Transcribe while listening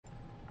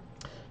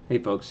Hey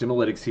folks,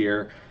 Jimalytics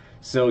here.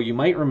 So you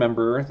might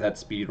remember that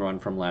speed run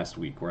from last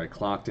week where I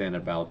clocked in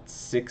about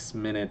 6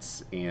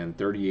 minutes and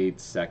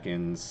 38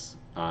 seconds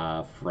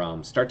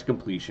from start to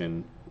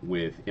completion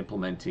with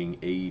implementing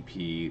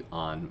AEP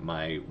on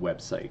my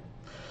website.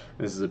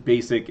 This is a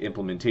basic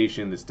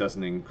implementation. This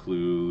doesn't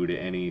include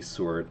any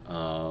sort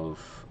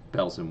of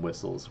bells and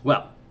whistles.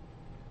 Well,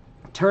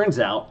 turns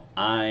out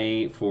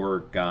I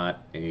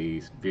forgot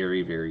a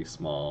very, very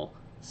small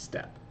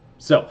step.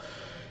 So,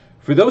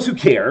 for those who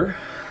care,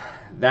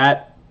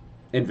 that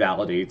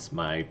invalidates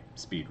my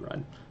speed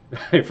run.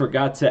 I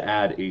forgot to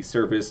add a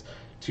service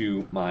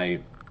to my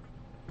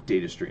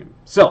data stream.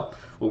 So,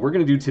 what we're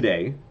going to do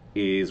today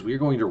is we're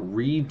going to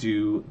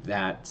redo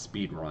that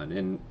speed run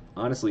and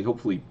honestly,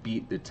 hopefully,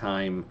 beat the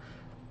time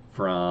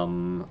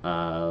from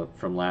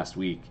last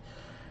week.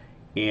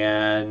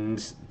 And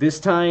this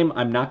time,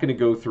 I'm not going to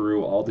go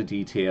through all the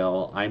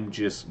detail. I'm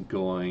just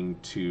going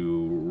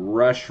to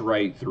rush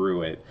right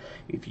through it.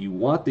 If you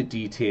want the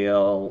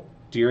detail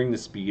during the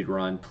speed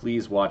run,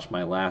 please watch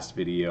my last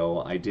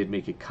video. I did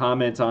make a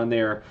comment on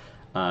there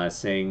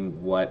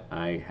saying what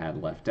I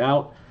had left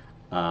out.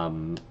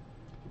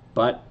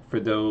 But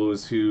for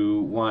those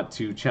who want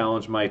to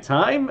challenge my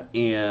time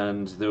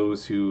and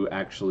those who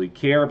actually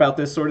care about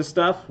this sort of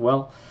stuff,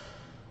 well,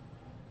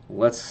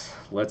 let's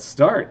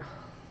start.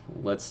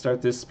 Let's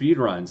start this speed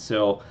run.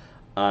 So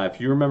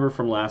if you remember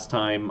from last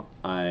time,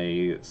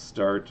 I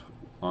start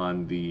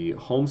on the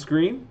home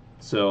screen.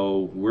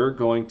 So we're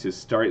going to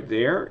start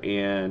there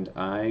and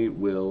I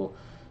will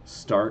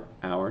start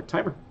our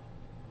timer.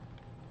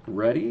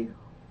 Ready,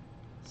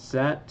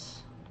 set,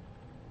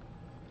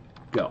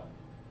 go.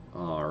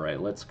 All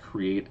right, let's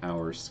create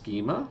our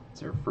schema.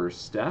 It's our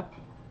first step.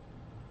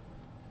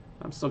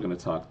 I'm still going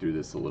to talk through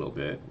this a little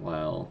bit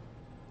while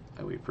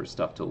I wait for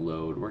stuff to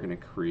load. We're going to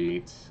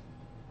create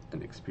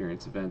an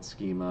experience event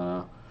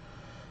schema,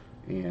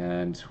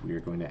 and we are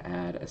going to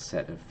add a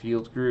set of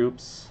field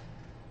groups.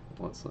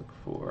 Let's look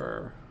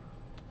for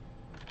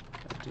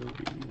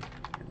Adobe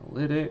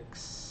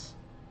Analytics.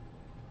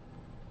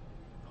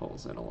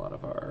 Pulls in a lot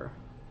of our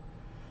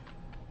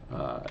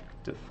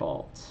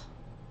default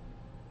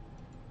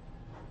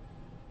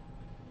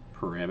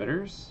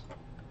parameters.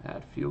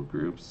 Add field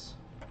groups.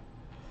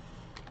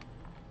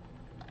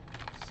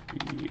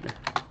 Speed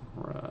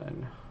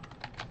run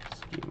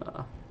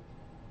schema.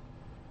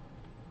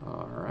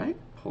 All right,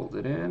 pulled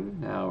it in.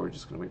 Now we're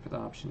just going to wait for the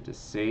option to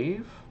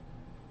save.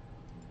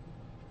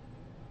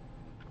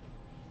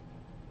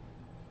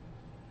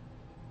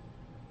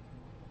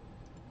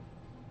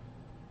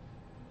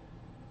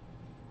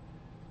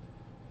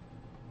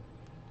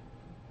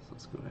 So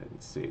let's go ahead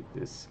and save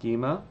this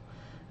schema.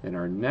 And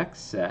our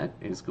next set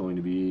is going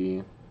to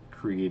be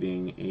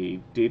creating a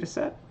data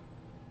set.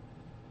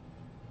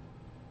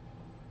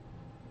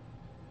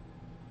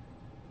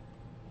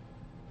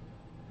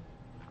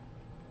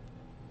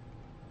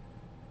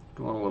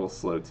 Going a little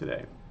slow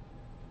today.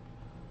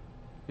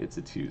 It's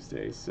a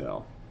Tuesday,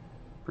 so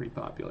pretty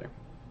popular.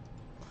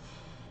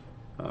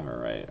 All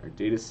right, our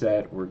data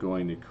set, we're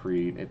going to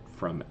create it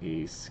from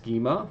a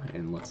schema,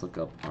 and let's look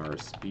up our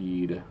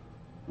speed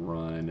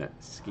run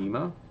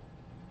schema.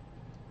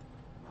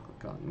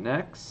 Click on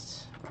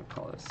next. I'll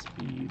call it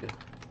speed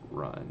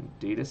run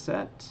data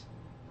set.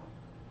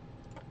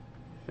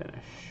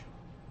 Finish.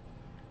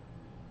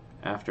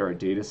 After our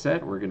data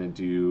set, we're going to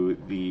do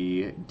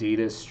the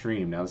data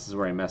stream. Now, this is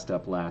where I messed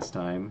up last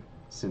time.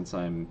 Since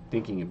I'm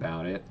thinking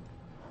about it,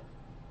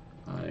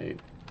 I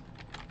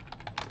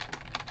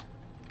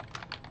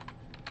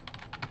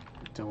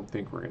don't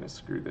think we're going to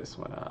screw this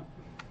one up.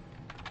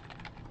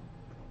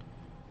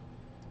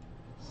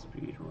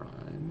 Speed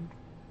run.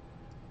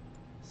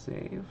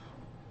 Save.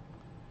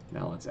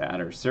 Now let's add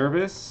our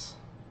service.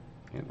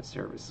 And the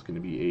service is going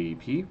to be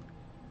AEP.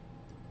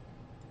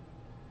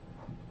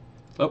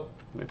 Oh,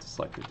 we have to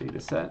select the data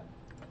set.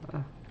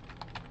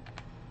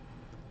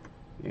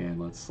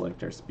 And let's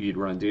select our speed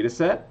run data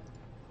set.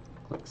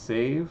 Click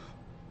save.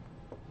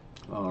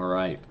 All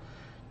right.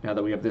 Now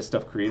that we have this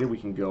stuff created, we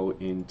can go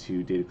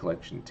into data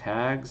collection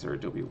tags or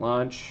Adobe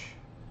Launch.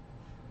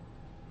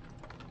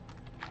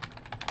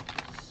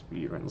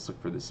 Speed run. Let's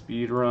look for the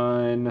speed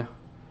run.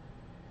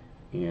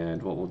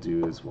 And what we'll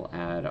do is we'll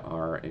add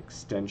our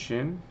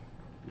extension,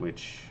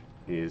 which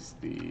is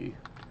the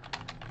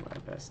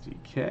Web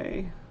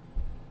SDK.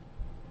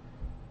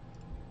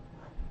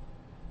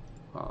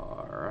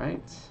 All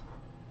right.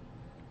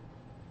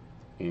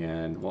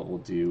 And what we'll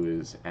do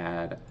is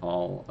add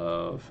all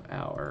of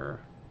our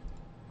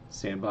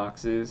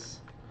sandboxes.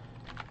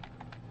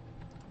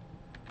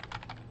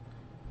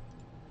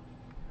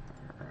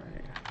 All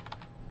right.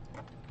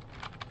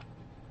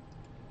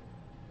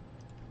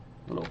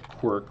 Little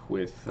quirk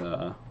with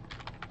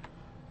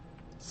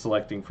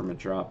selecting from a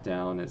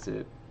drop-down is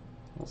it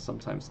will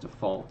sometimes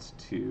default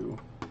to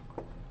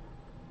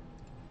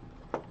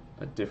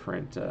a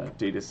different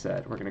data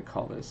set. We're going to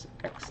call this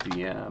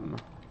XDM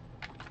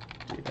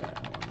data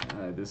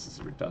element. This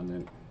is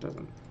redundant.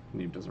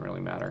 Name doesn't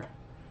really matter.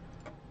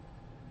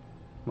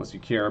 unless you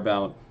care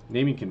about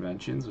naming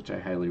conventions, which I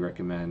highly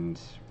recommend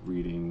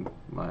reading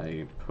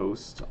my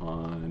post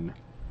on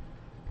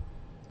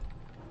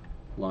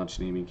launch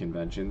naming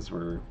conventions.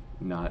 We're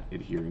not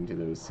adhering to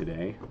those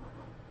today.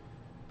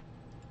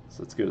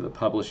 So let's go to the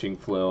publishing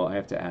flow. I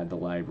have to add the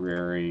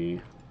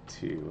library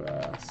to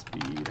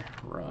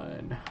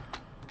Speedrun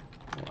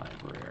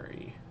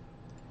library.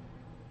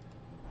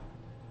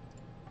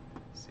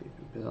 Save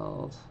and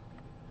build.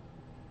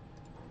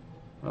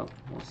 Well,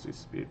 let's do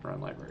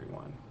Speedrun library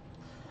 1.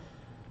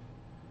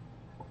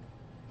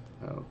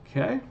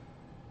 Okay.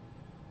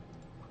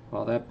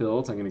 While that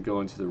builds, I'm going to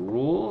go into the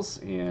rules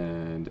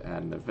and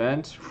add an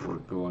event. We're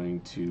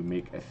going to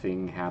make a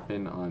thing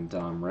happen on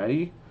DOM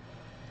ready.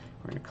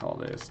 We're going to call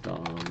this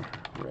DOM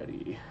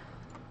ready.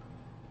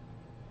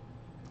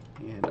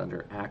 And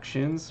under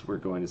actions, we're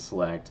going to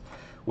select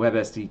Web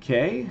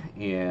SDK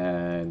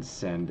and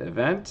send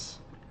event.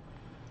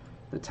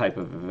 The type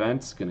of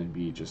event is going to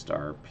be just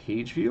our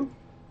page view.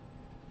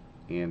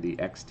 And the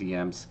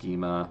XDM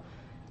schema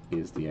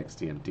is the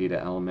XDM data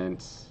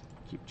element.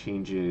 Keep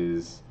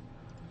changes.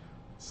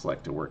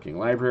 Select a working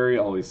library.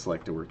 Always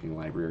select a working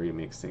library. It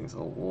makes things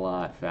a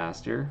lot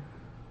faster.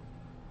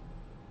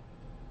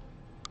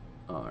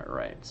 All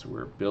right, so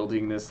we're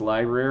building this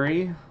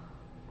library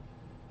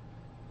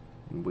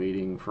and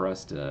waiting for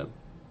us to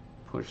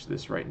push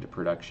this right into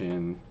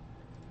production.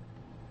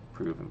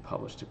 Approve and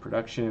publish to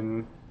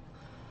production.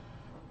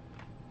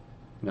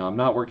 Now, I'm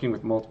not working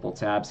with multiple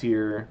tabs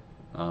here.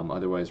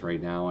 Otherwise,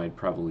 right now, I'd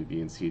probably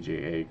be in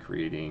CJA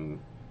creating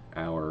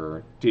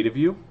our data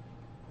view.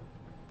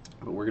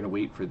 But we're going to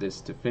wait for this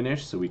to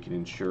finish so we can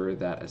ensure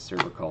that a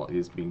server call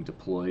is being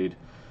deployed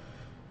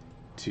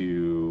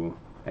to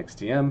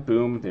XDM.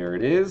 Boom, there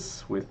it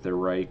is with the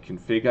right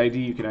config ID.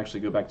 You can actually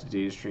go back to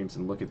data streams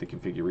and look at the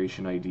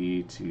configuration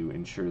ID to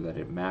ensure that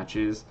it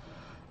matches.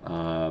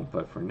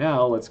 But for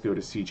now, let's go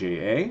to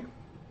CJA,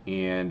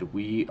 and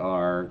we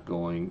are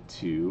going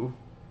to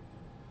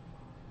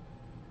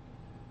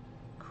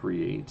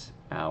create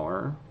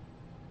our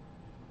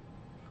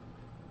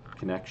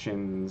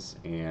connections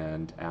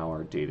and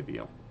our data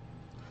view.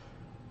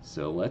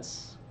 So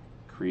let's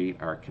create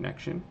our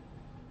connection.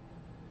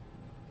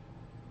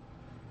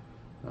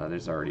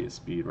 There's already a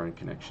Speedrun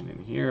connection in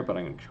here, but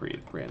I'm going to create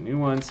a brand new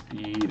one.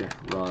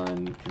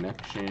 Speedrun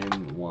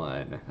connection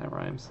 1. That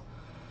rhymes.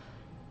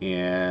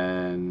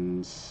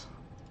 And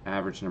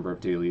average number of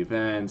daily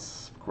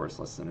events, of course,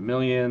 less than 1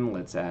 million.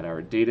 Let's add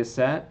our data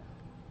set,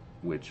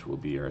 which will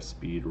be our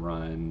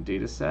Speedrun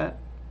data set.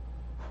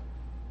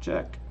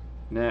 Check.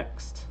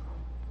 Next.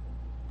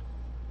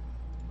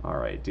 All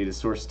right, data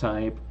source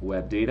type,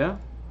 web data.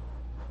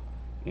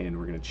 And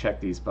we're going to check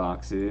these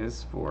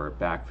boxes for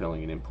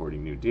backfilling and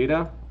importing new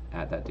data.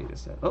 Add that data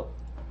set. Oh,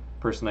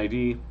 person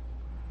ID.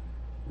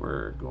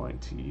 We're going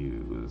to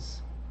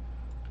use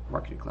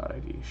Marketing Cloud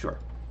ID. Sure.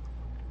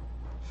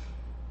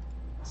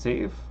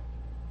 Save.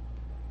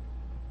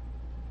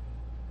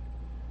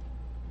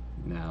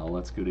 Now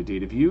let's go to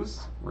data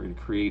views. We're going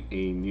to create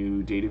a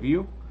new data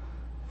view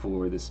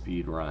for the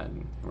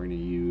Speedrun. We're going to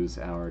use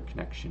our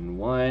connection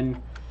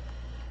 1,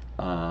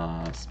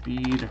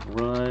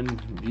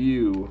 Speedrun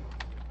view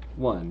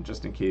 1,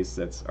 just in case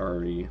that's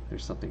already,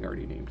 there's something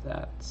already named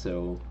that.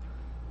 So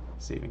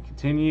save and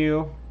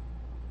continue.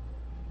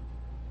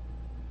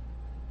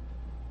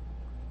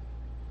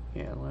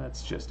 And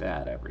let's just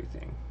add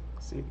everything.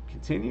 Save and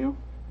continue.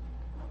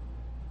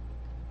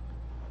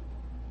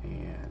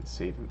 And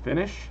save and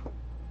finish.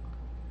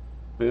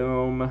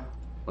 Boom.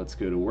 Let's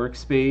go to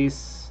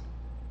workspace.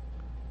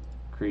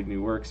 Create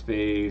new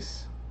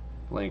workspace.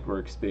 Blank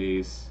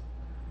workspace.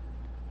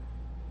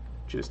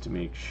 Just to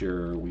make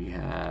sure we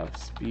have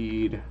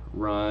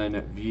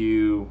Speedrun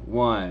view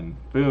 1.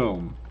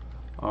 Boom.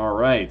 All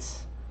right.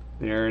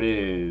 There it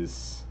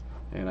is.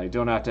 And I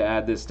don't have to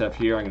add this stuff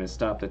here. I'm going to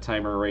stop the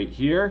timer right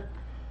here.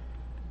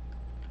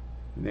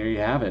 And there you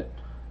have it.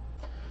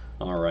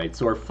 All right,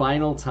 so our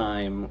final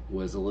time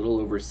was a little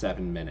over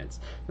 7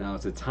 minutes. Now,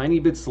 it's a tiny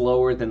bit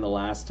slower than the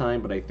last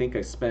time, but I think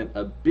I spent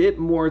a bit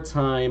more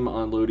time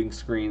on loading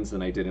screens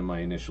than I did in my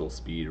initial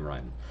speed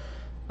run.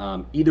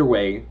 Either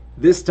way,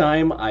 this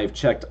time I've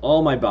checked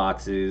all my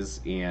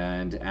boxes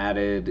and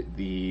added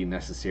the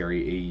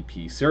necessary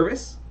AEP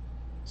service.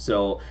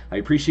 So I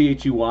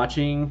appreciate you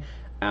watching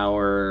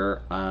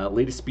our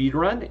latest speed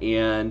run,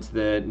 and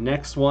the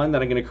next one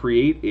that I'm going to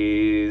create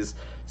is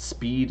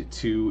Speed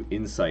to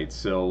Insights.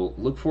 So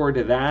look forward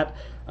to that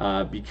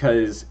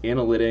because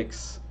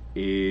analytics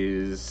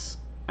is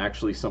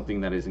actually something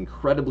that is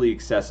incredibly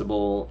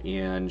accessible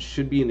and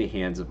should be in the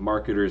hands of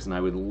marketers, and I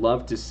would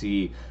love to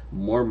see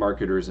more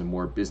marketers and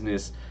more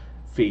business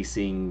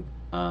facing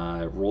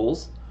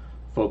roles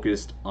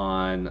focused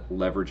on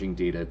leveraging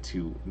data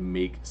to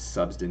make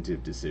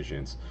substantive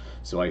decisions.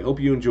 So I hope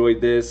you enjoyed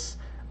this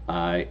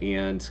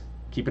and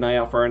keep an eye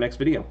out for our next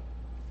video.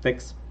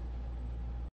 Thanks.